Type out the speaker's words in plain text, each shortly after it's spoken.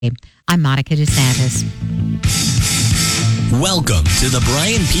I'm Monica DeSantis. Welcome to the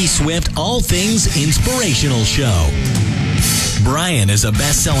Brian P. Swift All Things Inspirational Show. Brian is a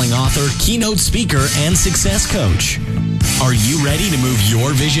best-selling author, keynote speaker, and success coach. Are you ready to move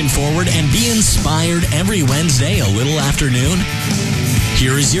your vision forward and be inspired every Wednesday a little afternoon?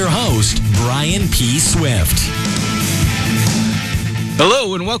 Here is your host, Brian P. Swift.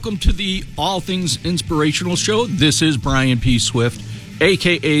 Hello and welcome to the All Things Inspirational Show. This is Brian P. Swift,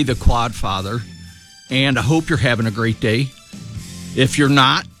 a.k.a. the Quad Father, and I hope you're having a great day. If you're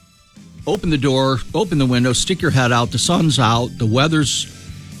not, open the door, open the window, stick your head out. The sun's out, the weather's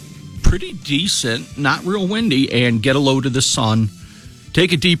pretty decent, not real windy, and get a load of the sun.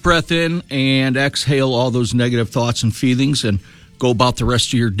 Take a deep breath in and exhale all those negative thoughts and feelings and go about the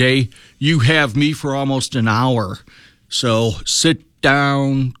rest of your day. You have me for almost an hour, so sit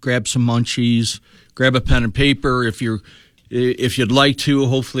down, grab some munchies, grab a pen and paper. If you'd like to,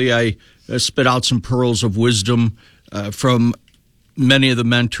 hopefully I spit out some pearls of wisdom from many of the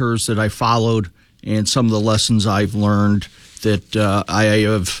mentors that I followed and some of the lessons I've learned that I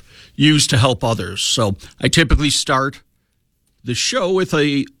have used to help others. So I typically start the show with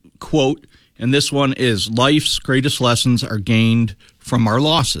a quote, and this one is, "Life's greatest lessons are gained from our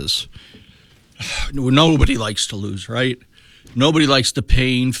losses." Nobody likes to lose, right? Nobody likes the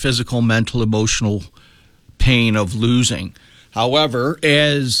pain, physical, mental, emotional pain of losing. However,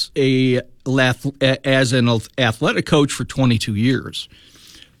 as an athletic coach for 22 years,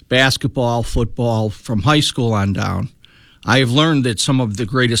 basketball, football, from high school on down, I have learned that some of the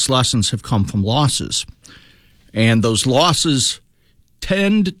greatest lessons have come from losses. And those losses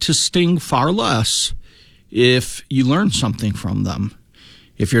tend to sting far less if you learn something from them.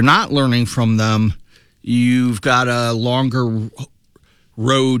 If you're not learning from them, you've got a longer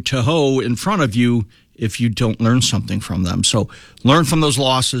road to hoe in front of you if you don't learn something from them. So learn from those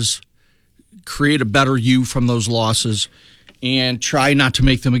losses, create a better you from those losses, and try not to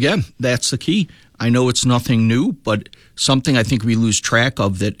make them again. That's the key. I know it's nothing new, but something I think we lose track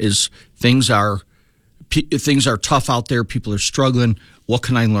of, that is things are tough out there. People are struggling. What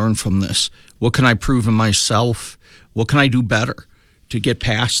can I learn from this? What can I prove in myself? What can I do better to get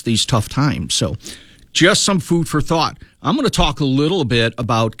past these tough times? So just some food for thought. I'm going to talk a little bit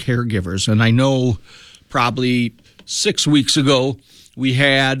about caregivers. And I know probably 6 weeks ago, we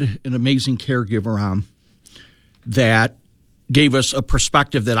had an amazing caregiver on that gave us a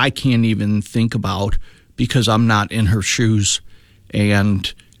perspective that I can't even think about because I'm not in her shoes,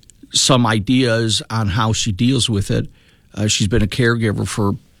 and some ideas on how she deals with it. She's been a caregiver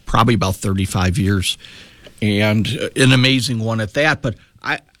for probably about 35 years, and an amazing one at that. But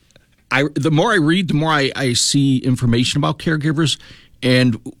the more I read, the more I see information about caregivers.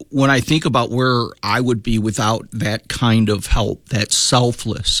 And when I think about where I would be without that kind of help, that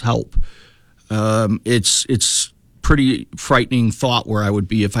selfless help, it's pretty frightening thought where I would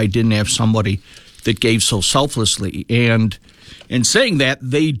be if I didn't have somebody that gave so selflessly. And in saying that,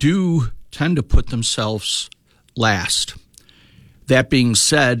 they do tend to put themselves last. That being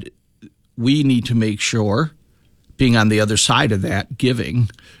said, we need to make sure, being on the other side of that, giving,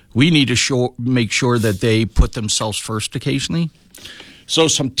 we need to make sure that they put themselves first occasionally. So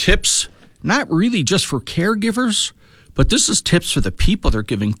some tips, not really just for caregivers, but this is tips for the people they're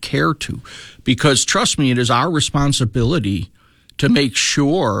giving care to. Because trust me, it is our responsibility to make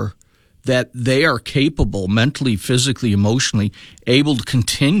sure that they are capable, mentally, physically, emotionally, able to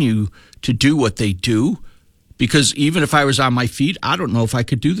continue to do what they do. Because even if I was on my feet, I don't know if I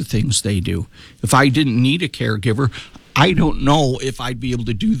could do the things they do. If I didn't need a caregiver, I don't know if I'd be able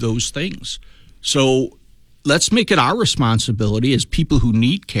to do those things. So let's make it our responsibility as people who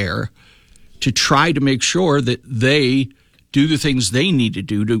need care to try to make sure that they do the things they need to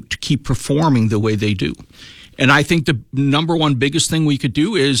do to keep performing the way they do. And I think the number one biggest thing we could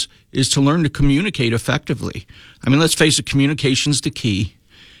do is to learn to communicate effectively. I mean, let's face it, communication's the key.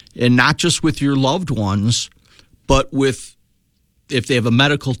 And not just with your loved ones, but with, if they have a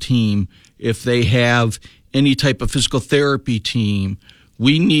medical team, if they have any type of physical therapy team,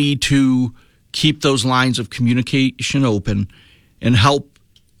 we need to keep those lines of communication open and help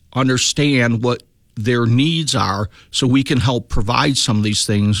understand what their needs are so we can help provide some of these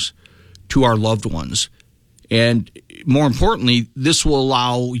things to our loved ones. And more importantly, this will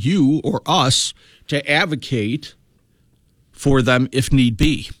allow you or us to advocate for them if need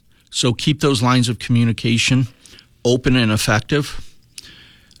be. So keep those lines of communication open and effective.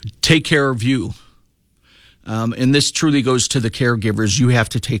 Take care of you. And this truly goes to the caregivers. You have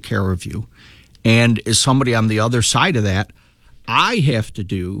to take care of you. And as somebody on the other side of that, I have to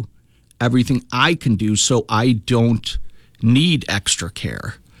do everything I can do so I don't need extra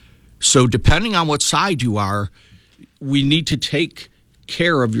care. So depending on what side you are, we need to take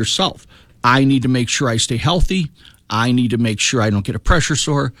care of yourself. I need to make sure I stay healthy. I need to make sure I don't get a pressure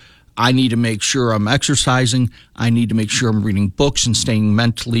sore. I need to make sure I'm exercising. I need to make sure I'm reading books and staying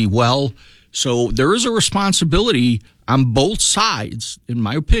mentally well. So there is a responsibility on both sides, in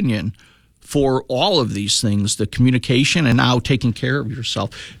my opinion, for all of these things, the communication and now taking care of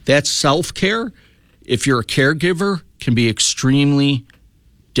yourself. That self-care, if you're a caregiver, can be extremely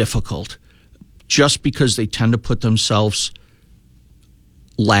difficult just because they tend to put themselves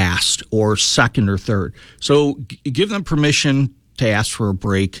last or second or third. So give them permission to ask for a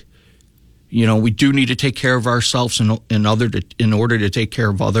break. You know, we do need to take care of ourselves in order to take care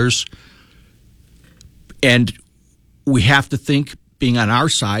of others. And we have to think, being on our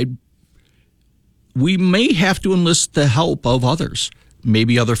side, we may have to enlist the help of others,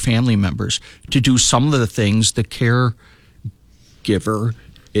 maybe other family members, to do some of the things the caregiver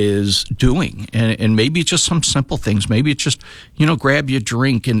is doing. And maybe it's just some simple things. Maybe it's just, grab you a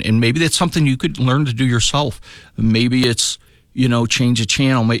drink, and maybe that's something you could learn to do yourself. Maybe it's, change a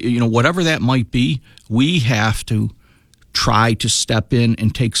channel, whatever that might be. We have to try to step in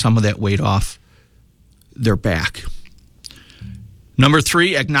and take some of that weight off their back. Number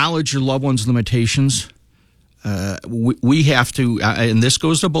 3, acknowledge your loved one's limitations. We have to, and this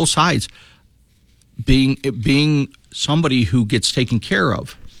goes to both sides, being somebody who gets taken care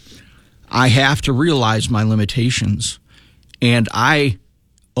of, I have to realize my limitations, and I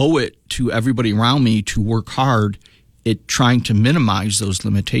owe it to everybody around me to work hard at trying to minimize those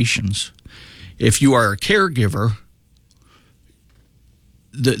limitations. If you are a caregiver,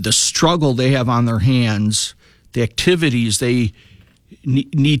 the struggle they have on their hands, the activities they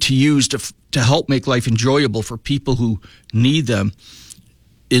need to use to help make life enjoyable for people who need them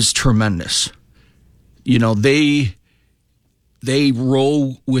is tremendous. They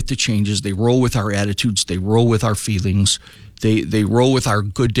roll with the changes. They roll with our attitudes. They roll with our feelings. They roll with our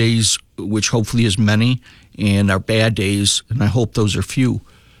good days, which hopefully is many, and our bad days, and I hope those are few.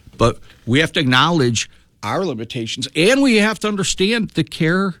 But we have to acknowledge our limitations, and we have to understand the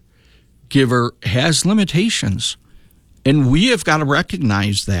caregiver has limitations. And we have got to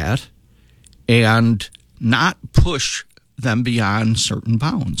recognize that and not push them beyond certain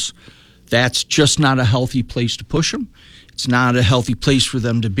bounds. That's just not a healthy place to push them. It's not a healthy place for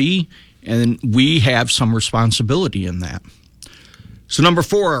them to be, and we have some responsibility in that. So number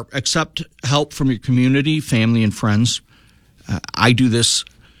 4, accept help from your community, family, and friends. I do this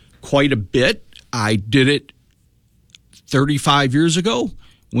quite a bit. I did it 35 years ago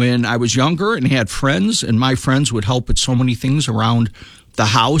when I was younger and had friends, and my friends would help with so many things around the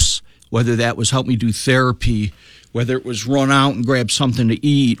house, whether that was help me do therapy, whether it was run out and grab something to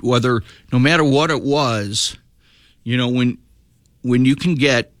eat, no matter what it was, when you can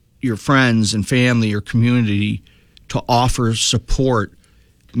get your friends and family or community to offer support,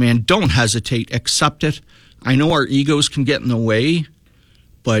 man, don't hesitate, accept it. I know our egos can get in the way,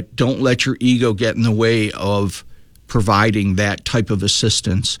 but don't let your ego get in the way of providing that type of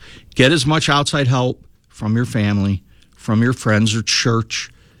assistance. Get as much outside help from your family, from your friends or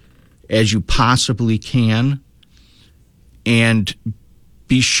church as you possibly can, and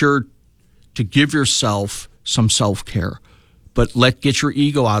be sure to give yourself some self-care. But get your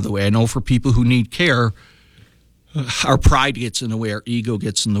ego out of the way. I know for people who need care, our pride gets in the way, our ego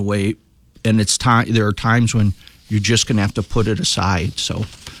gets in the way, and there are times when you're just going to have to put it aside. So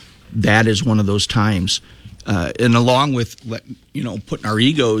that is one of those times. And along with putting our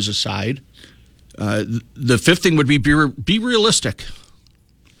egos aside, the 5th thing would be realistic.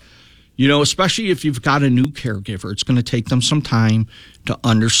 Especially if you've got a new caregiver, it's going to take them some time to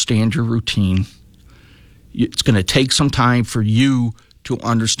understand your routine. It's going to take some time for you to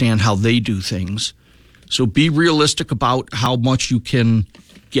understand how they do things. So be realistic about how much you can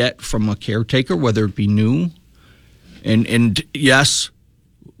get from a caretaker, whether it be new. And yes,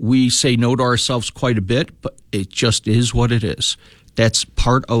 we say no to ourselves quite a bit, but it just is what it is. That's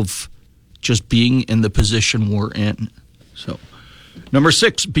part of just being in the position we're in. So, number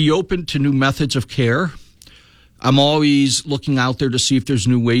 6, be open to new methods of care. I'm always looking out there to see if there's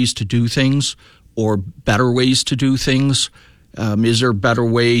new ways to do things or better ways to do things. Is there a better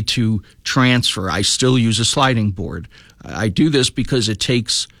way to transfer? I still use a sliding board. I do this because it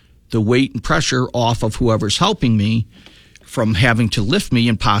takes the weight and pressure off of whoever's helping me from having to lift me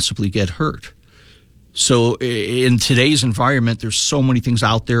and possibly get hurt. So in today's environment, there's so many things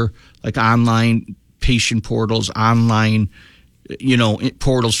out there, like online patient portals, online,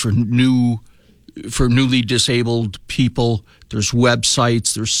 portals for newly disabled people. There's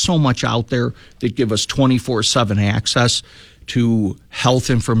websites. There's so much out there that give us 24/7 access to health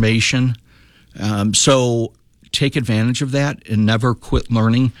information. So take advantage of that and never quit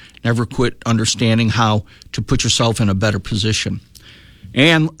learning, never quit understanding how to put yourself in a better position.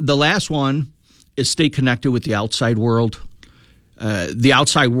 And the last one is stay connected with the outside world. The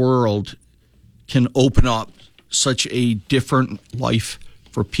outside world can open up such a different life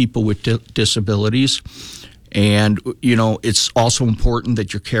for people with disabilities. And, you know, it's also important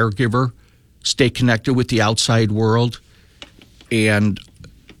that your caregiver stay connected with the outside world and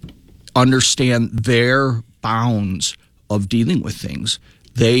understand their bounds of dealing with things.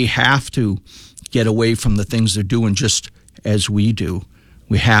 They have to get away from the things they're doing just as we do.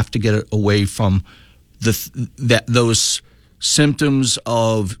 We have to get away from those symptoms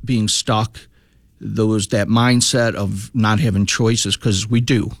of being stuck, that mindset of not having choices, because we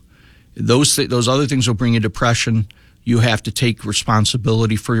do. Those other things will bring you depression. You have to take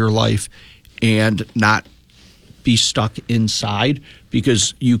responsibility for your life and not be stuck inside,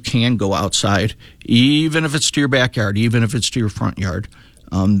 because you can go outside, even if it's to your backyard, even if it's to your front yard.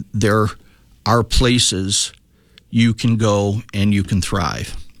 There are places you can go and you can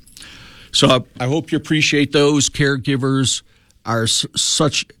thrive. So I hope you appreciate those. Caregivers are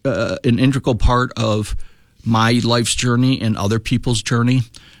such an integral part of my life's journey and other people's journey.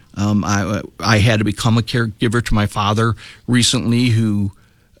 I had to become a caregiver to my father recently, who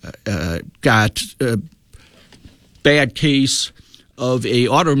got a bad case of a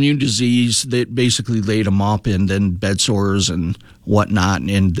autoimmune disease that basically laid him up, and then bed sores and whatnot.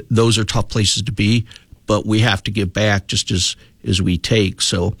 And those are tough places to be, but we have to give back just as we take.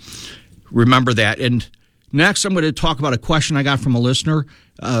 So remember that. And next, I'm going to talk about a question I got from a listener.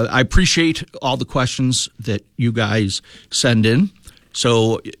 I appreciate all the questions that you guys send in.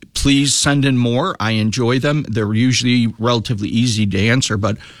 So please send in more. I enjoy them. They're usually relatively easy to answer.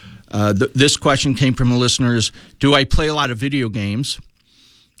 But this question came from the listeners: do I play a lot of video games?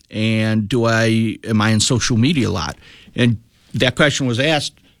 And am I on social media a lot? And that question was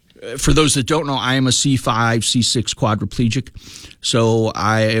asked. For those that don't know, I am a C5, C6 quadriplegic. So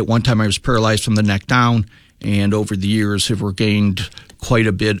at one time I was paralyzed from the neck down, and over the years have regained quite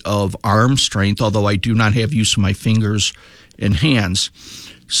a bit of arm strength, although I do not have use of my fingers and hands.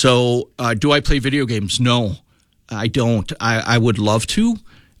 So do I play video games? No, I don't. I would love to.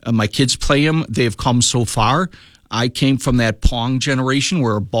 My kids play them. They've come so far. I came from that Pong generation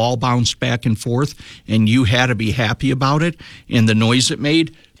where a ball bounced back and forth, and you had to be happy about it and the noise it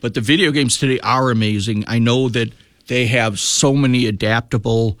made. But the video games today are amazing. I know that they have so many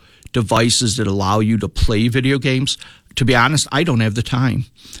adaptable devices that allow you to play video games. To be honest, I don't have the time.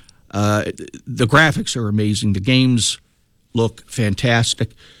 The graphics are amazing. The games look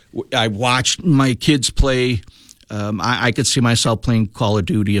fantastic. I watched my kids play. I could see myself playing Call of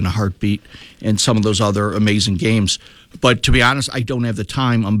Duty in a heartbeat and some of those other amazing games. But to be honest, I don't have the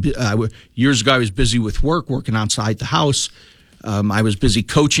time. Years ago, I was busy with working outside the house. I was busy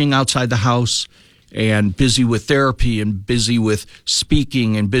coaching outside the house, and busy with therapy, and busy with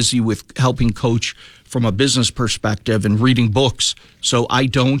speaking, and busy with helping coach from a business perspective and reading books. So I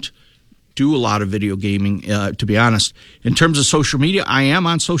don't do a lot of video gaming, to be honest. In terms of social media, I am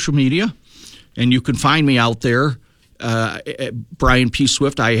on social media, and you can find me out there, Brian P.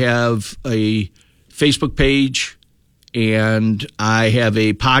 Swift. I have a Facebook page, and I have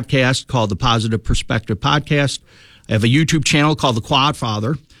a podcast called the Positive Perspective Podcast. I have a YouTube channel called The Quad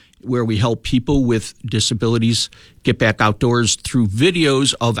Father, where we help people with disabilities get back outdoors through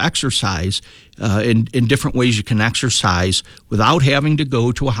videos of exercise, in different ways you can exercise without having to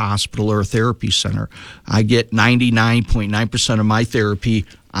go to a hospital or a therapy center. I get 99.9% of my therapy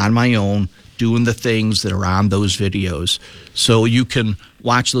on my own, doing the things that are on those videos. So you can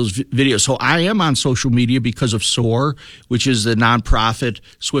watch those videos. So I am on social media because of SOAR, which is the nonprofit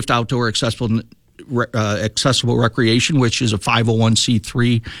Swift Outdoor Accessible Recreation, which is a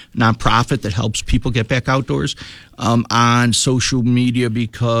 501c3 nonprofit that helps people get back outdoors. On social media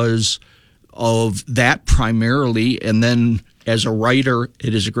because of that primarily, and then as a writer,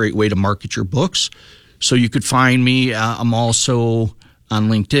 it is a great way to market your books. So you could find me. I'm also on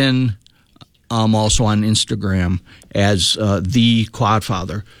LinkedIn. I'm also on Instagram as The Quad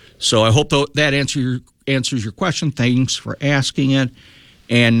Father. So I hope that answers your question. Thanks for asking it.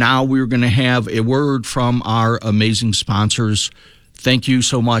 And now we're going to have a word from our amazing sponsors. Thank you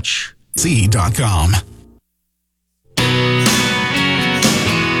so much. C.com.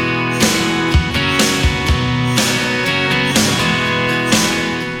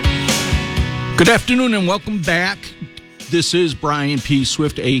 Good afternoon and welcome back. This is Brian P.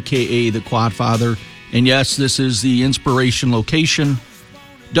 Swift, a.k.a. The Quad Father. And yes, this is the Inspiration Location,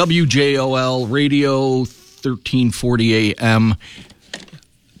 WJOL Radio 1340 a.m.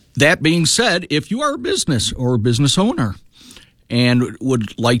 That being said, if you are a business or a business owner and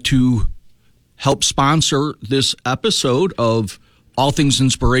would like to help sponsor this episode of All Things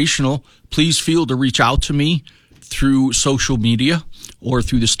Inspirational, please feel to reach out to me through social media or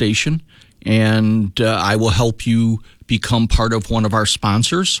through the station, and I will help you become part of one of our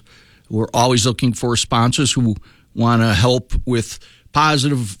sponsors. We're always looking for sponsors who want to help with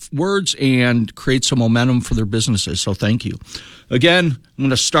positive words and create some momentum for their businesses. So thank you. Again, I'm going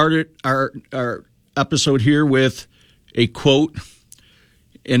to start our episode here with a quote,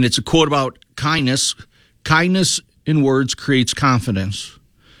 and it's a quote about kindness. Kindness in words creates confidence.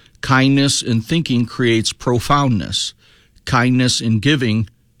 Kindness in thinking creates profoundness. Kindness in giving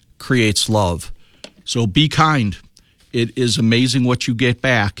creates love. So be kind. It is amazing what you get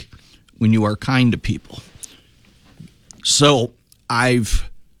back when you are kind to people. So I've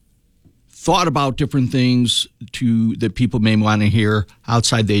thought about different things that people may want to hear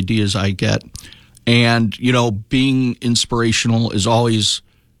outside the ideas I get. And, being inspirational is always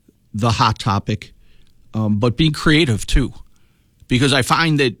the hot topic, but being creative too. Because I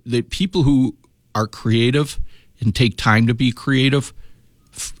find that people who are creative and take time to be creative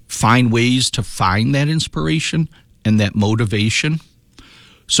find ways to find that inspiration and that motivation.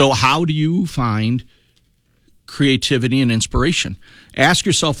 So how do you find creativity and inspiration? Ask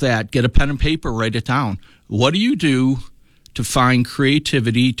yourself that. Get a pen and paper, write it down. What do you do to find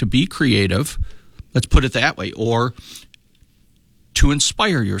creativity, to be creative? Let's put it that way. Or to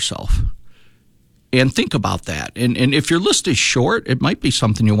inspire yourself. And think about that. And if your list is short, it might be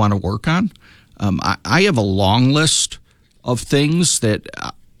something you want to work on. I have a long list of things that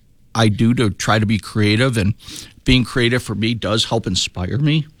I do to try to be creative, and being creative for me does help inspire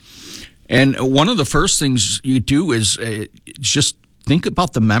me. And one of the first things you do is just think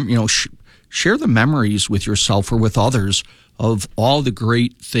about share the memories with yourself or with others of all the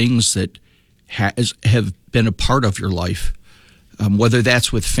great things that have been a part of your life. Whether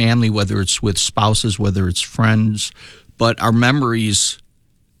that's with family, whether it's with spouses, whether it's friends, but our memories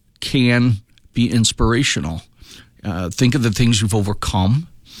can be inspirational. Think of the things you've overcome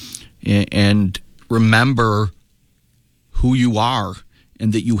and remember who you are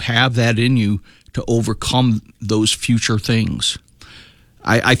and that you have that in you to overcome those future things.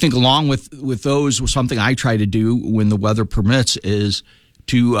 I think along with those, something I try to do when the weather permits is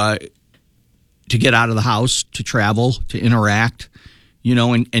to get out of the house, to travel, to interact,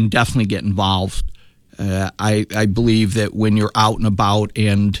 and definitely get involved. I believe that when you're out and about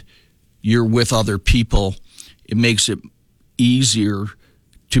and you're with other people, it makes it easier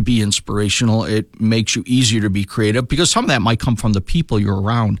to be inspirational. It makes you easier to be creative because some of that might come from the people you're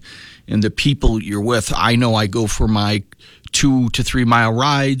around and the people you're with. I know I go for my 2 to 3 mile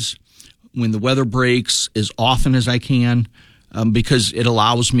rides when the weather breaks as often as I can because it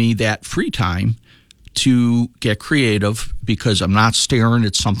allows me that free time to get creative because I'm not staring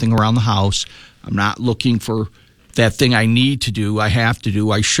at something around the house. I'm not looking for that thing I need to do, I have to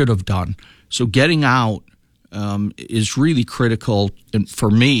do, I should have done. So getting out is really critical for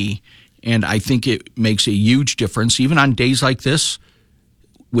me, and I think it makes a huge difference. Even on days like this,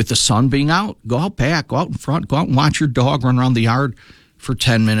 with the sun being out, go out back, go out in front, go out and watch your dog run around the yard for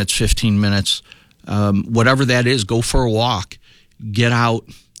 10 minutes, 15 minutes, whatever that is, go for a walk, get out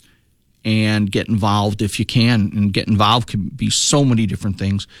and get involved if you can. And get involved can be so many different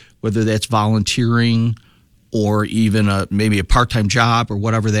things, whether that's volunteering or even maybe a part-time job or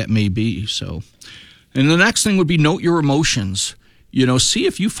whatever that may be. So, and the next thing would be note your emotions. See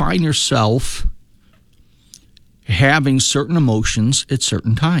if you find yourself having certain emotions at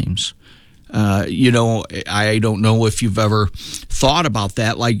certain times. I don't know if you've ever thought about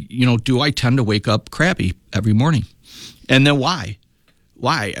that. Like, do I tend to wake up crabby every morning? And then why?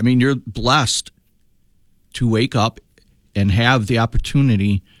 Why? I mean, you're blessed to wake up and have the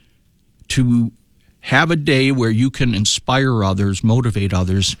opportunity to have a day where you can inspire others, motivate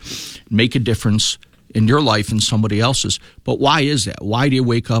others, make a difference in your life and somebody else's. But why is that? Why do you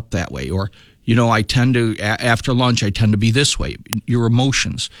wake up that way? Or, I tend to, after lunch, I tend to be this way. Your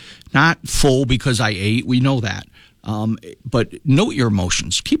emotions. Not full because I ate, we know that. But note your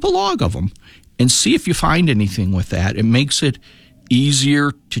emotions. Keep a log of them and see if you find anything with that. It makes it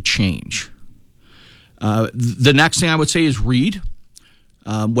easier to change. The next thing I would say is read.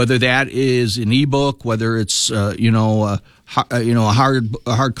 Whether that is an ebook, whether it's a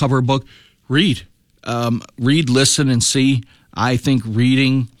hardcover book, read, listen, and see. I think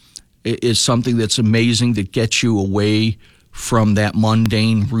reading is something that's amazing that gets you away from that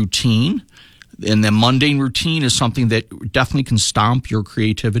mundane routine, and the mundane routine is something that definitely can stomp your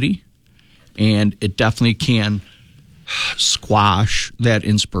creativity. and it definitely can squash that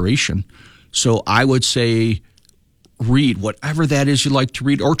inspiration. So I would say read whatever that is you like to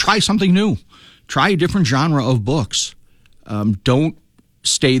read, or try something new. Try a different genre of books. Don't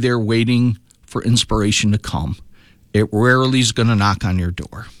stay there waiting for inspiration to come. It rarely is going to knock on your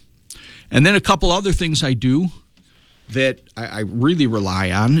door. And then a couple other things I do that I really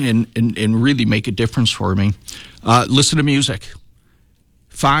rely on and really make a difference for me. Listen to music.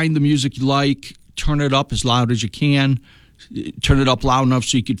 Find the music you like. Turn it up as loud as you can. Turn it up loud enough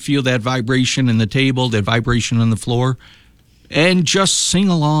so you could feel that vibration in the table, that vibration on the floor, and just sing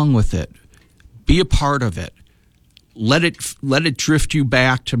along with it. Be a part of it. Let it drift you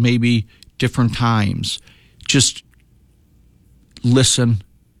back to maybe different times. Just listen.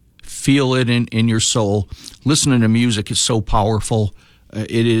 Feel it in your soul. Listening to music is so powerful.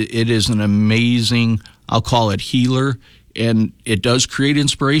 It is an amazing, I'll call it healer, and it does create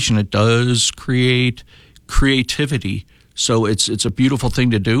inspiration. It does create creativity. So it's a beautiful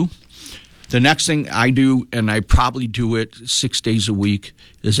thing to do. The next thing I do, and I probably do it 6 days a week,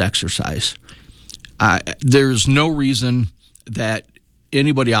 is exercise. There's no reason that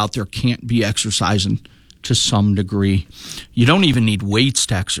anybody out there can't be exercising to some degree. You don't even need weights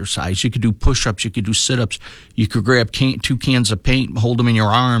to exercise. You could do push-ups. You could do sit-ups. You could grab 2 cans of paint, hold them in your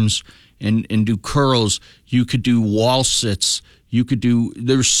arms, and do curls. You could do wall sits.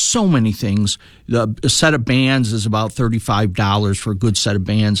 There's so many things. A set of bands is about $35 for a good set of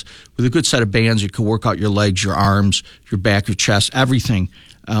bands. With a good set of bands, you can work out your legs, your arms, your back, your chest, everything.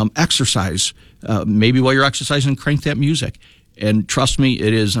 Exercise. Maybe while you're exercising, crank that music. And trust me,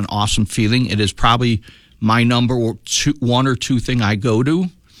 it is an awesome feeling. It is probably my number one or two thing I go to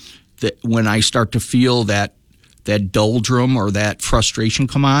that when I start to feel that doldrum or that frustration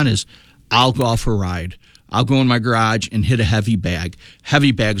come on is I'll go out for a ride. I'll go in my garage and hit a heavy bag.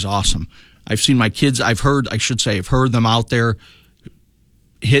 Heavy bag's awesome. I've seen my kids, I've heard them out there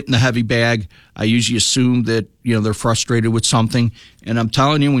hitting the heavy bag. I usually assume that, they're frustrated with something. And I'm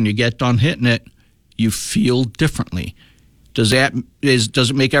telling you, when you get done hitting it, you feel differently. Does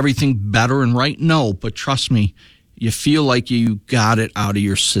it make everything better and right? No, but trust me, you feel like you got it out of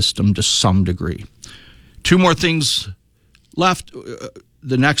your system to some degree. 2 more things left.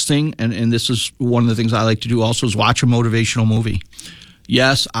 The next thing, and this is one of the things I like to do also, is watch a motivational movie.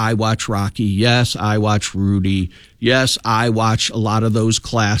 Yes, I watch Rocky. Yes, I watch Rudy. Yes, I watch a lot of those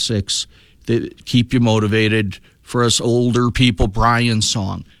classics that keep you motivated. For us older people, Brian's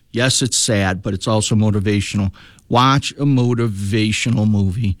song. Yes, it's sad, but it's also motivational. Watch a motivational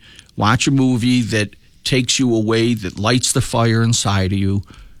movie. Watch a movie that takes you away, that lights the fire inside of you.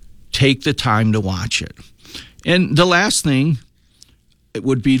 Take the time to watch it. And the last thing, it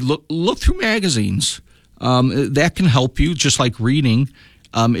would be look through magazines. That can help you, just like reading.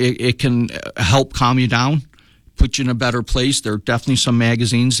 It can help calm you down, put you in a better place. There are definitely some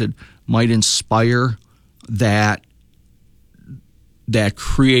magazines that might inspire that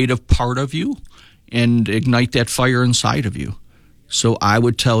creative part of you and ignite that fire inside of you. So I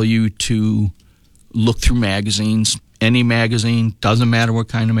would tell you to look through magazines, any magazine, doesn't matter what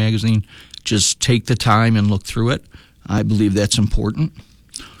kind of magazine. Just take the time and look through it. I believe that's important.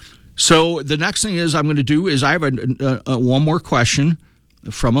 So the next thing I'm going to do is I have one more question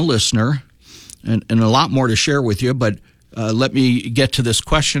from a listener, and a lot more to share with you, but let me get to this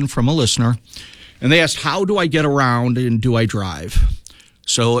question from a listener. And they asked, how do I get around and do I drive?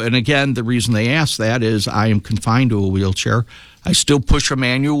 So, and again, the reason they asked that is I am confined to a wheelchair. I still push a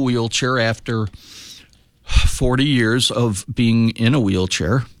manual wheelchair after 40 years of being in a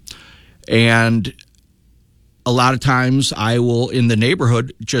wheelchair. And a lot of times I will, in the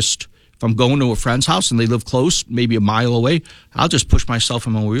neighborhood, just if I'm going to a friend's house and they live close, maybe a mile away, I'll just push myself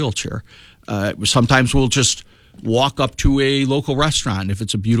in my wheelchair. Sometimes we'll just walk up to a local restaurant if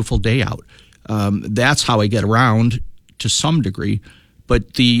it's a beautiful day out. That's how I get around to some degree.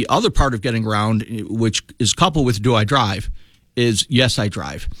 But the other part of getting around, which is coupled with do I drive, is yes, I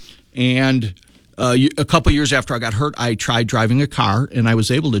drive. And a couple years after I got hurt, I tried driving a car, and I was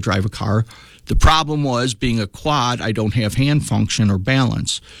able to drive a car. The problem was, being a quad, I don't have hand function or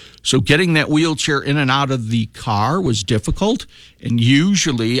balance. So getting that wheelchair in and out of the car was difficult, and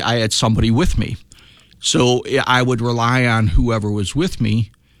usually I had somebody with me. So I would rely on whoever was with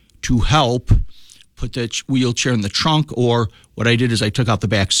me to help put that wheelchair in the trunk, or what I did is I took out the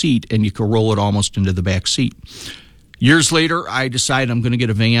back seat, and you could roll it almost into the back seat. Years later, I decided I'm going to get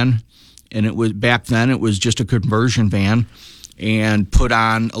a van, and back then it was just a conversion van, and put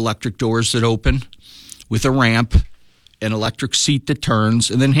on electric doors that open with a ramp, an electric seat that turns,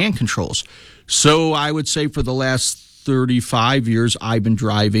 and then hand controls. So I would say for the last 35 years, I've been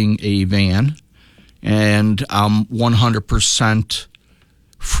driving a van, and I'm 100%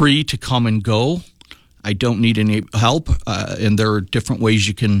 free to come and go. I don't need any help, and there are different ways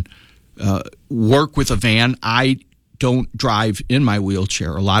you can work with a van. I don't drive in my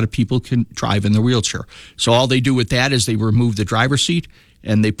wheelchair. A lot of people can drive in their wheelchair. So all they do with that is they remove the driver's seat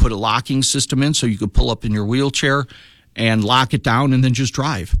and they put a locking system in so you could pull up in your wheelchair and lock it down and then just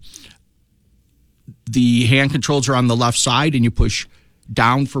drive. The hand controls are on the left side and you push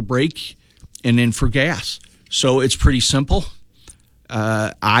down for brake and in for gas. So it's pretty simple.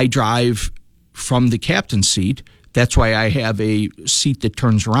 I drive from the captain's seat. That's why I have a seat that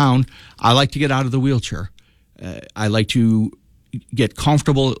turns around. I like to get out of the wheelchair. I like to get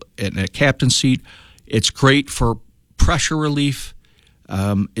comfortable in a captain's seat. It's great for pressure relief.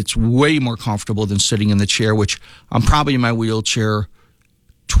 It's way more comfortable than sitting in the chair, which I'm probably in my wheelchair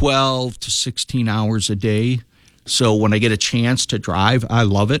 12 to 16 hours a day. So when I get a chance to drive, I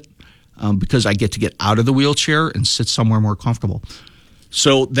love it because I get to get out of the wheelchair and sit somewhere more comfortable.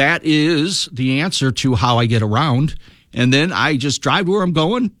 So that is the answer to how I get around. And then I just drive where I'm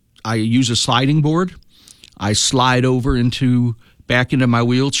going. I use a sliding board. I slide over back into my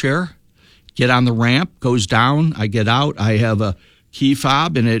wheelchair, get on the ramp, goes down. I get out. I have a key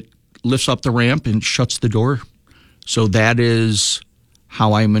fob, and it lifts up the ramp and shuts the door. So that is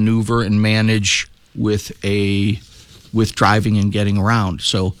how I maneuver and manage with driving and getting around.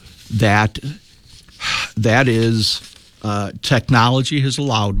 So that is technology has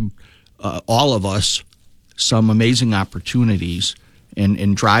allowed all of us some amazing opportunities,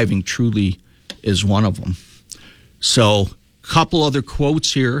 and driving truly is one of them. So a couple other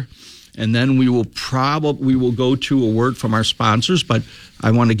quotes here, and then we will go to a word from our sponsors, but I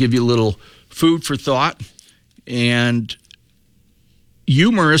want to give you a little food for thought. And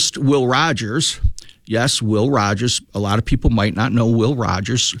humorist Will Rogers, yes, Will Rogers, a lot of people might not know Will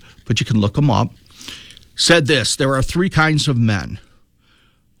Rogers, but you can look him up, said this: there are three kinds of men.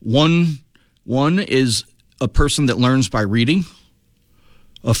 One is a person that learns by reading,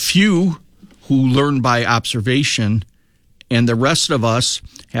 a few who learn by observation, and the rest of us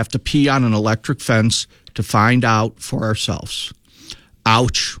have to pee on an electric fence to find out for ourselves.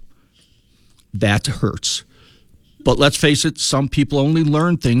 Ouch. That hurts. But let's face it, some people only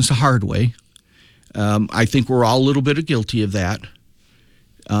learn things the hard way. I think we're all a little bit guilty of that.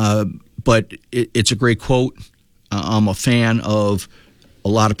 But it's a great quote. I'm a fan of a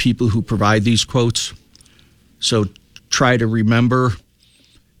lot of people who provide these quotes. So try to remember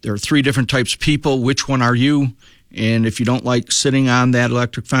there are three different types of people. Which one are you? And if you don't like sitting on that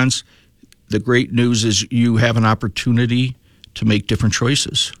electric fence, the great news is you have an opportunity to make different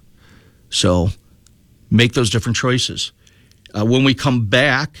choices. So make those different choices. When we come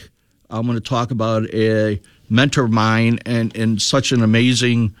back, I'm going to talk about a mentor of mine and such an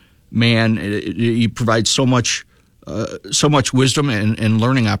amazing man. He provides so much wisdom and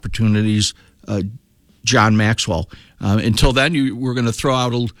learning opportunities, John Maxwell. Until then, we're going to throw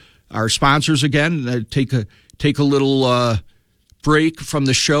out our sponsors again, take a little break from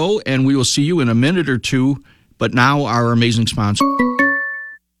the show, and we will see you in a minute or two. But now our amazing sponsor.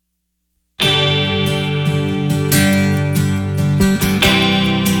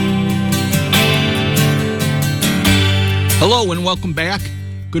 Hello and welcome back.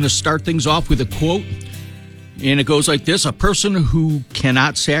 Going to start things off with a quote, and it goes like this: a person who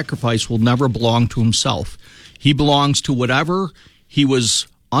cannot sacrifice will never belong to himself. He belongs to whatever he was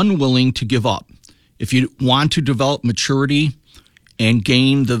unwilling to give up. If you want to develop maturity and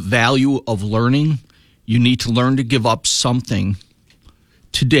gain the value of learning, you need to learn to give up something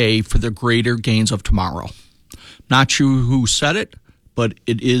today for the greater gains of tomorrow. Not sure who said it, but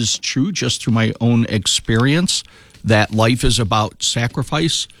it is true just through my own experience that life is about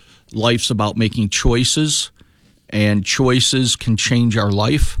sacrifice. Life's about making choices, and choices can change our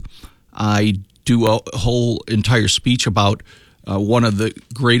life. I do a whole entire speech about one of the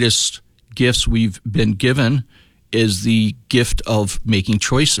greatest gifts we've been given is the gift of making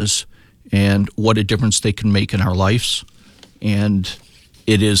choices and what a difference they can make in our lives. And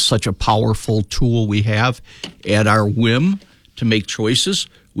it is such a powerful tool we have at our whim to make choices.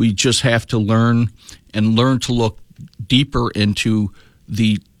 We just have to learn to look deeper into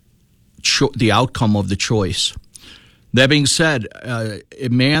the outcome of the choice. That being said, a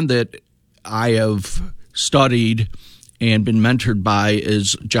man that I have studied and been mentored by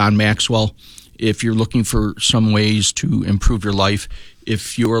is John Maxwell. If you're looking for some ways to improve your life,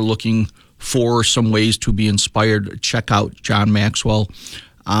 if you're looking for some ways to be inspired, check out John Maxwell.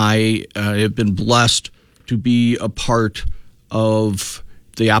 I have been blessed to be a part of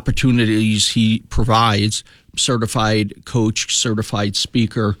the opportunities he provides, certified coach, certified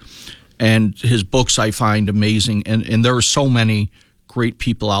speaker, and his books I find amazing. And there are so many great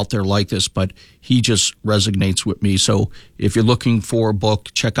people out there like this, but he just resonates with me. So if you're looking for a book,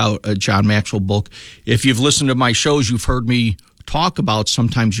 check out a John Maxwell book. If you've listened to my shows, you've heard me talk about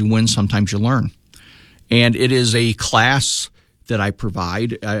Sometimes You Win, Sometimes You Learn. And it is a class that I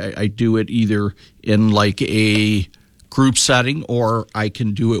provide. I do it either in like a group setting or I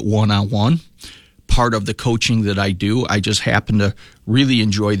can do it one-on-one. Part of the coaching that I do, I just happen to really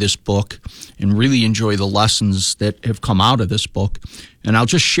enjoy this book and really enjoy the lessons that have come out of this book. And I'll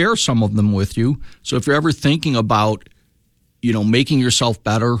just share some of them with you. So if you're ever thinking about, making yourself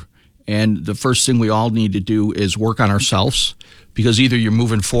better, and the first thing we all need to do is work on ourselves, because either you're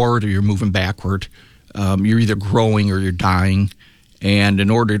moving forward or you're moving backward. You're either growing or you're dying. And in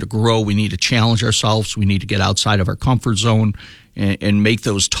order to grow, we need to challenge ourselves. We need to get outside of our comfort zone and make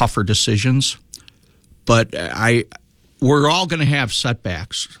those tougher decisions. But we're all going to have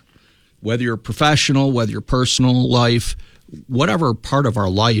setbacks, whether you're professional, whether you're personal life, whatever part of our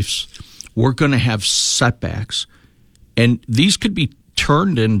lives, we're going to have setbacks. And these could be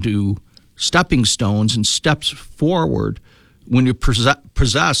turned into stepping stones and steps forward when you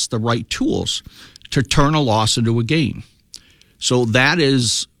possess the right tools to turn a loss into a gain. So that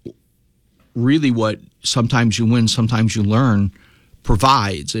is really what Sometimes You Win, Sometimes You Learn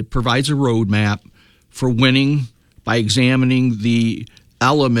provides. It provides a roadmap for winning by examining the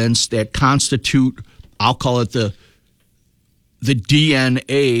elements that constitute, I'll call it the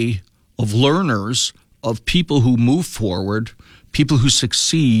DNA of learners, of people who move forward, people who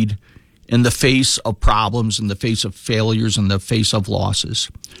succeed in the face of problems, in the face of failures, in the face of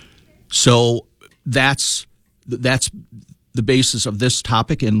losses. So that's the basis of this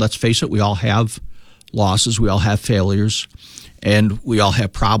topic. And let's face it, we all have losses, we all have failures, and we all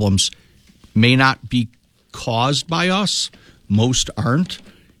have problems. May not be caused by us, most aren't,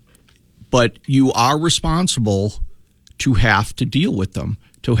 but you are responsible to have to deal with them,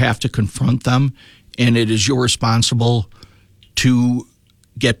 to have to confront them, and it is your responsible to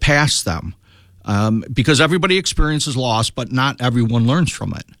get past them. Because everybody experiences loss, but not everyone learns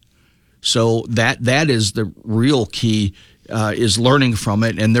from it. So that is the real key, is learning from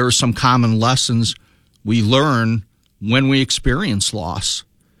it. And there are some common lessons we learn when we experience loss.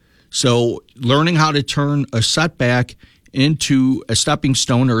 So learning how to turn a setback into a stepping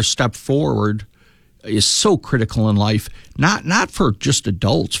stone or a step forward is so critical in life, not for just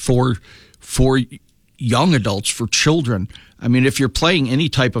adults, for young adults, for children. I mean, if you're playing any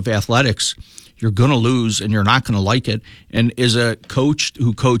type of athletics, you're going to lose and you're not going to like it. And as a coach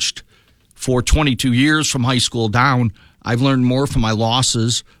who coached for 22 years from high school down, I've learned more from my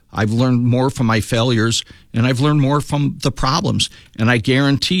losses, I've learned more from my failures, and I've learned more from the problems. And I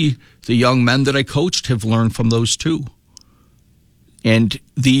guarantee the young men that I coached have learned from those too. And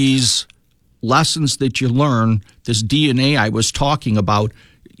these lessons that you learn, this DNA I was talking about,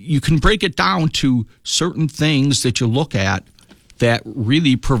 you can break it down to certain things that you look at that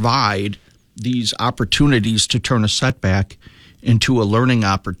really provide these opportunities to turn a setback into a learning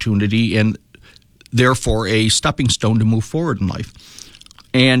opportunity and therefore a stepping stone to move forward in life.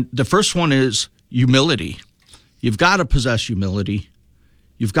 And the first one is humility. You've got to possess humility.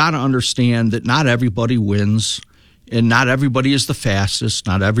 You've got to understand that not everybody wins, and not everybody is the fastest,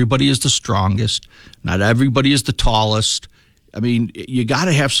 not everybody is the strongest, not everybody is the tallest. I mean, you got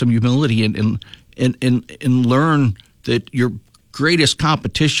to have some humility and learn that your greatest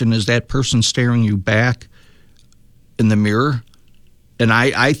competition is that person staring you back in the mirror. And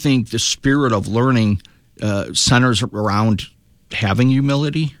I think the spirit of learning centers around having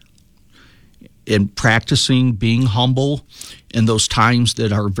humility and practicing being humble in those times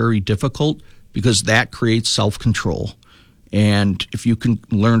that are very difficult, because that creates self-control. And if you can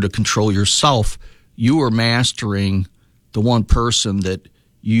learn to control yourself, you are mastering the one person that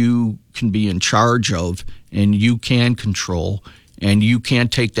you can be in charge of and you can control, and you can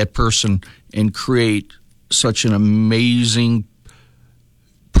take that person and create such an amazing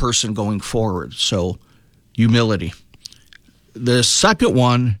person going forward. So humility. The second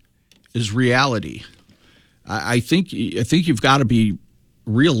one is reality. I think you've got to be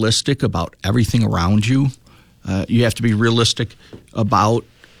realistic about everything around you. You have to be realistic about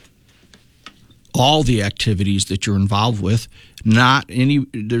all the activities that you're involved with.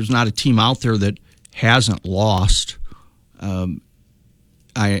 There's not a team out there that hasn't lost. I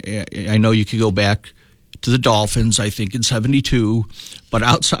know you could go back to the Dolphins, I think in 72, but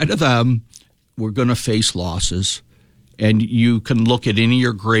outside of them, we're going to face losses. And you can look at any of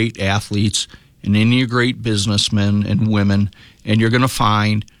your great athletes and any great businessmen and women, and you're going to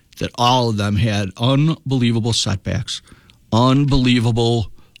find that all of them had unbelievable setbacks,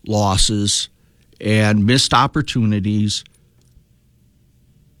 unbelievable losses, and missed opportunities,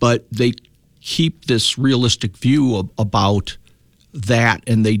 but they keep this realistic view about that,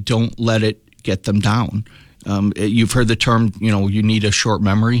 and they don't let it get them down. You've heard the term, you need a short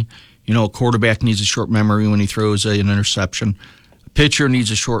memory. A quarterback needs a short memory when he throws an interception. A pitcher needs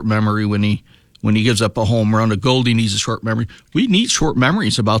a short memory when he gives up a home run. A goalie needs a short memory. We need short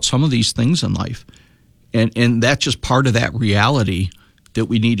memories about some of these things in life. And that's just part of that reality that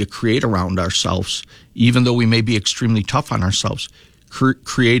we need to create around ourselves, even though we may be extremely tough on ourselves.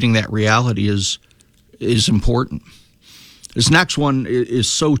 Creating that reality is important. This next one is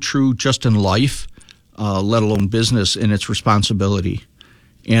so true just in life, let alone business, and its responsibility.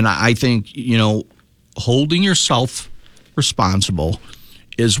 And I think, holding yourself responsible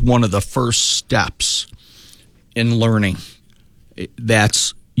is one of the first steps in learning.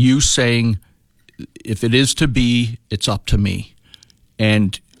 That's you saying, if it is to be, it's up to me.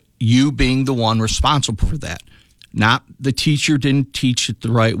 And you being the one responsible for that. Not the teacher didn't teach it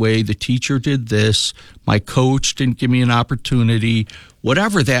the right way. The teacher did this. My coach didn't give me an opportunity.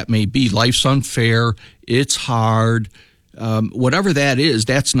 Whatever that may be, life's unfair. It's hard. Whatever that is,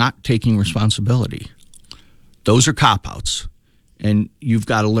 that's not taking responsibility. Those are cop-outs. And you've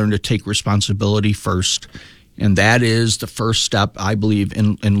got to learn to take responsibility first. And that is the first step, I believe,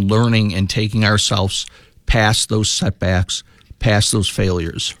 in learning and taking ourselves past those setbacks, past those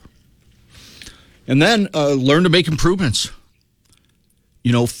failures. And then learn to make improvements.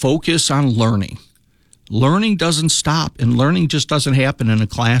 Focus on learning. Learning doesn't stop, and learning just doesn't happen in a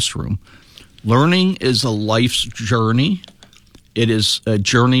classroom. Learning is a life's journey. It is a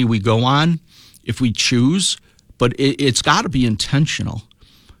journey we go on if we choose, but it's got to be intentional.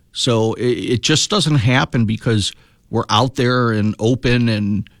 So it just doesn't happen because we're out there and open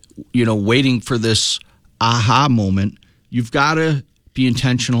and, waiting for this aha moment. You've got to be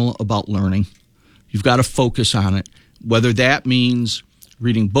intentional about learning. You've got to focus on it, whether that means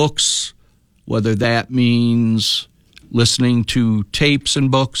reading books, whether that means listening to tapes and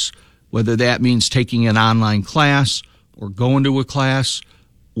books, whether that means taking an online class or going to a class,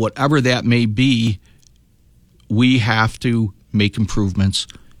 whatever that may be, we have to make improvements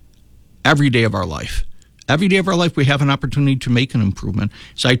every day of our life. Every day of our life, we have an opportunity to make an improvement.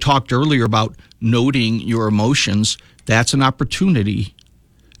 So I talked earlier about noting your emotions. That's an opportunity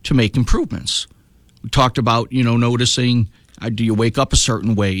to make improvements. We talked about, noticing, do you wake up a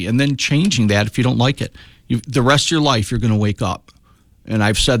certain way, and then changing that if you don't like it. The rest of your life, you're going to wake up. And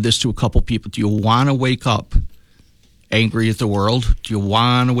I've said this to a couple people. Do you want to wake up angry at the world? Do you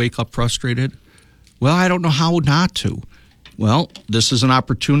want to wake up frustrated? Well, I don't know how not to. Well, this is an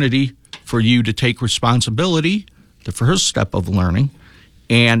opportunity for you to take responsibility, the first step of learning,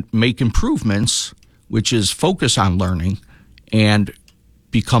 and make improvements, which is focus on learning and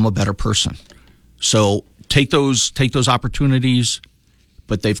become a better person. So take those opportunities,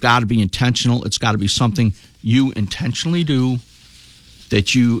 but they've got to be intentional. It's got to be something you intentionally do,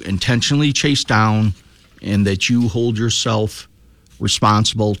 that you intentionally chase down, and that you hold yourself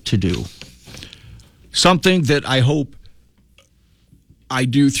responsible to do. Something that I hope I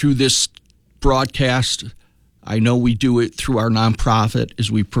do through this broadcast, I know we do it through our nonprofit,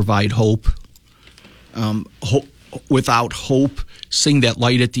 is we provide hope. Without hope, seeing that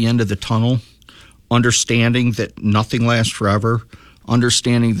light at the end of the tunnel, understanding that nothing lasts forever,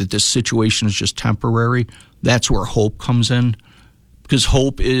 understanding that this situation is just temporary, that's where hope comes in. Because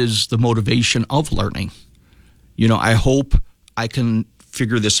hope is the motivation of learning. I hope I can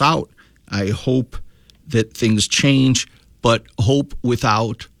figure this out. I hope that things change, but hope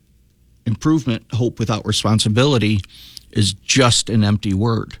without improvement, hope without responsibility is just an empty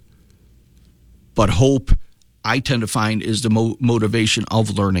word. But hope, I tend to find, is the motivation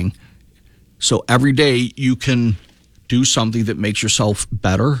of learning. So every day you can do something that makes yourself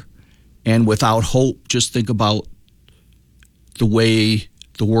better. And without hope, just think about the way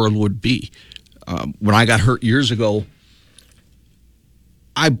the world would be. When I got hurt years ago,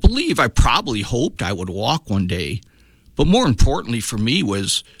 I believe I probably hoped I would walk one day. But more importantly for me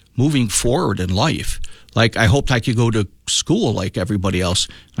was moving forward in life. Like, I hoped I could go to school like everybody else.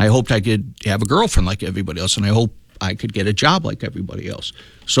 I hoped I could have a girlfriend like everybody else. And I hope I could get a job like everybody else.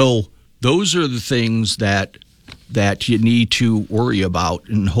 So those are the things that you need to worry about.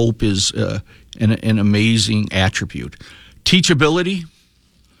 And hope is an amazing attribute. Teachability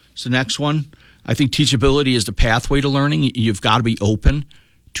is the next one. I think teachability is the pathway to learning. You've got to be open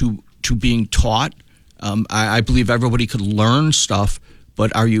to being taught. I believe everybody could learn stuff,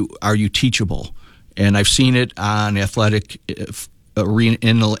 but are you teachable? And I've seen it on athletic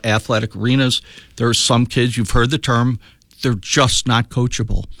arenas. There are some kids, you've heard the term, they're just not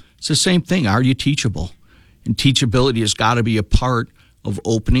coachable. It's the same thing. Are you teachable? And teachability has got to be a part of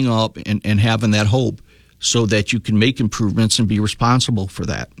opening up and having that hope so that you can make improvements and be responsible for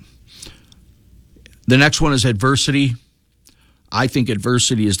that. The next one is adversity. I think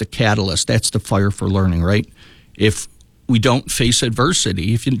adversity is the catalyst. That's the fire for learning, right? If we don't face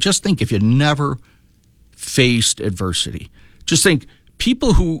adversity, if you never faced adversity, just think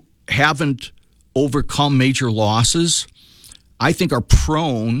people who haven't overcome major losses, I think, are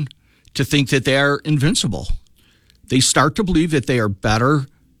prone to think that they're invincible. They start to believe that they are better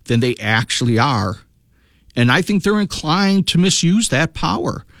than they actually are. And I think they're inclined to misuse that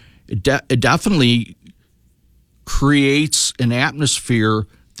power. It definitely creates an atmosphere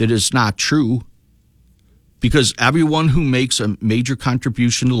that is not true, because everyone who makes a major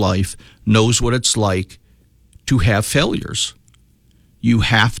contribution to life knows what it's like to have failures. You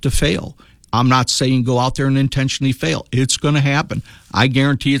have to fail. I'm not saying go out there and intentionally fail. It's going to happen. I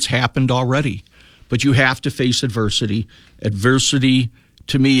guarantee it's happened already. But you have to face adversity. Adversity,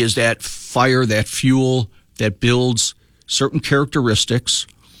 to me, is that fire, that fuel that builds certain characteristics.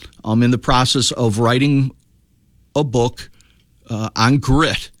 I'm in the process of writing a book on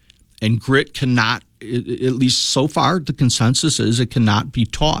grit. And grit cannot, at least so far, the consensus is it cannot be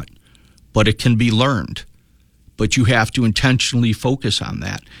taught, but it can be learned. But you have to intentionally focus on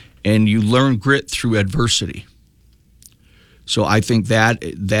that. And you learn grit through adversity. So I think that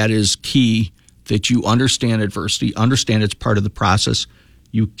is key, that you understand adversity, understand it's part of the process.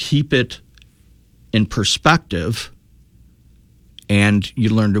 You keep it in perspective, and you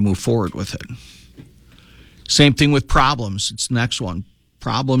learn to move forward with it. Same thing with problems. It's the next one.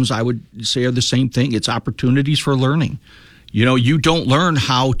 Problems, I would say, are the same thing. It's opportunities for learning. You don't learn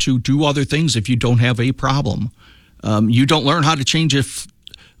how to do other things if you don't have a problem. You don't learn how to change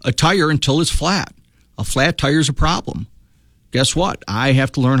a tire until it's flat. A flat tire is a problem. Guess what? I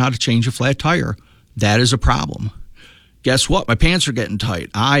have to learn how to change a flat tire. That is a problem. Guess what? My pants are getting tight.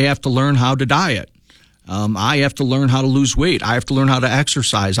 I have to learn how to diet. I have to learn how to lose weight. I have to learn how to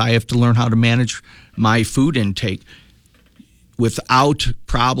exercise. I have to learn how to manage my food intake. Without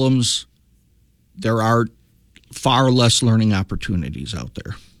problems, there are far less learning opportunities out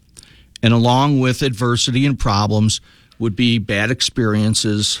there. And along with adversity and problems would be bad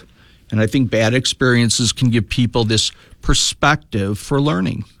experiences. And I think bad experiences can give people this perspective for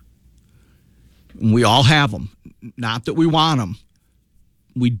learning. And we all have them. Not that we want them.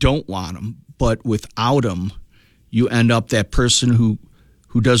 We don't want them. But without them, you end up that person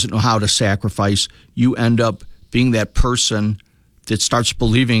who doesn't know how to sacrifice. You end up being that person that starts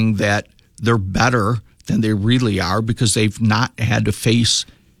believing that they're better than they really are because they've not had to face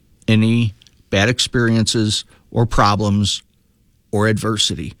any bad experiences or problems or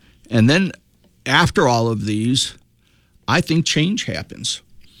adversity. And then after all of these, I think change happens.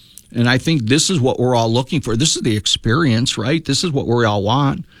 And I think this is what we're all looking for. This is the experience, right? This is what we all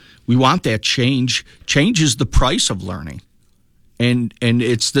want. We want that change. Change is the price of learning. And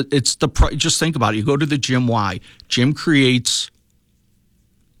it's the price. Just think about it. You go to the gym, why? Gym creates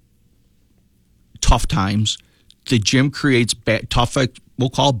tough times. The gym creates we'll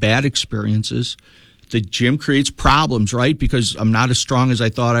call bad experiences. The gym creates problems, right? Because I'm not as strong as I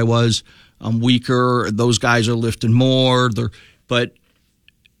thought I was. I'm weaker. Those guys are lifting more. But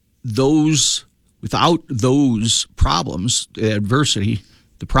without those problems, the adversity,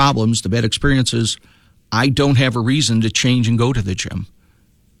 the problems, the bad experiences, I don't have a reason to change and go to the gym.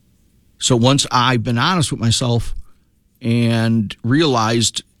 So once I've been honest with myself and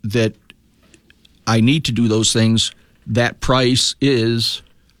realized that I need to do those things, that price is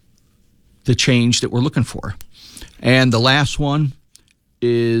the change that we're looking for. And the last one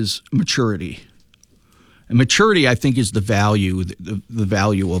is maturity. And maturity, I think, is the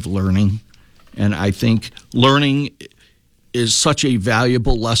value of learning. And I think learning is such a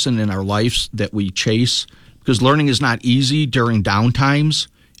valuable lesson in our lives that we chase, because learning is not easy during downtimes.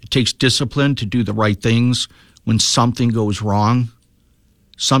 It takes discipline to do the right things when something goes wrong.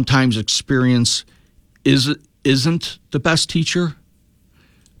 Sometimes experience isn't the best teacher,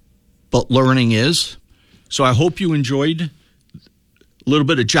 but learning is. So I hope you enjoyed a little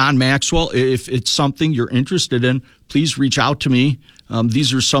bit of John Maxwell. If it's something you're interested in, please reach out to me.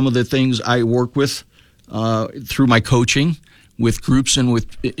 These are some of the things I work with through my coaching with groups and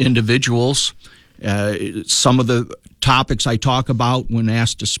with individuals. Some of the topics I talk about when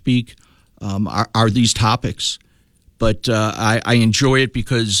asked to speak are these topics. But I enjoy it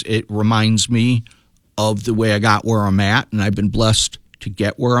because it reminds me of the way I got where I'm at, and I've been blessed to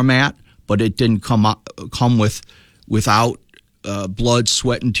get where I'm at, but it didn't come without blood,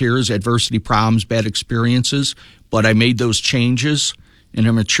 sweat, and tears, adversity, problems, bad experiences. But I made those changes in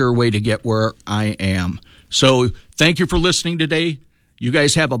a mature way to get where I am. So thank you for listening today. You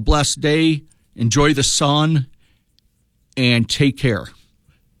guys have a blessed day. Enjoy the sun and take care.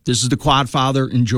 This is the Quad Father. Enjoy.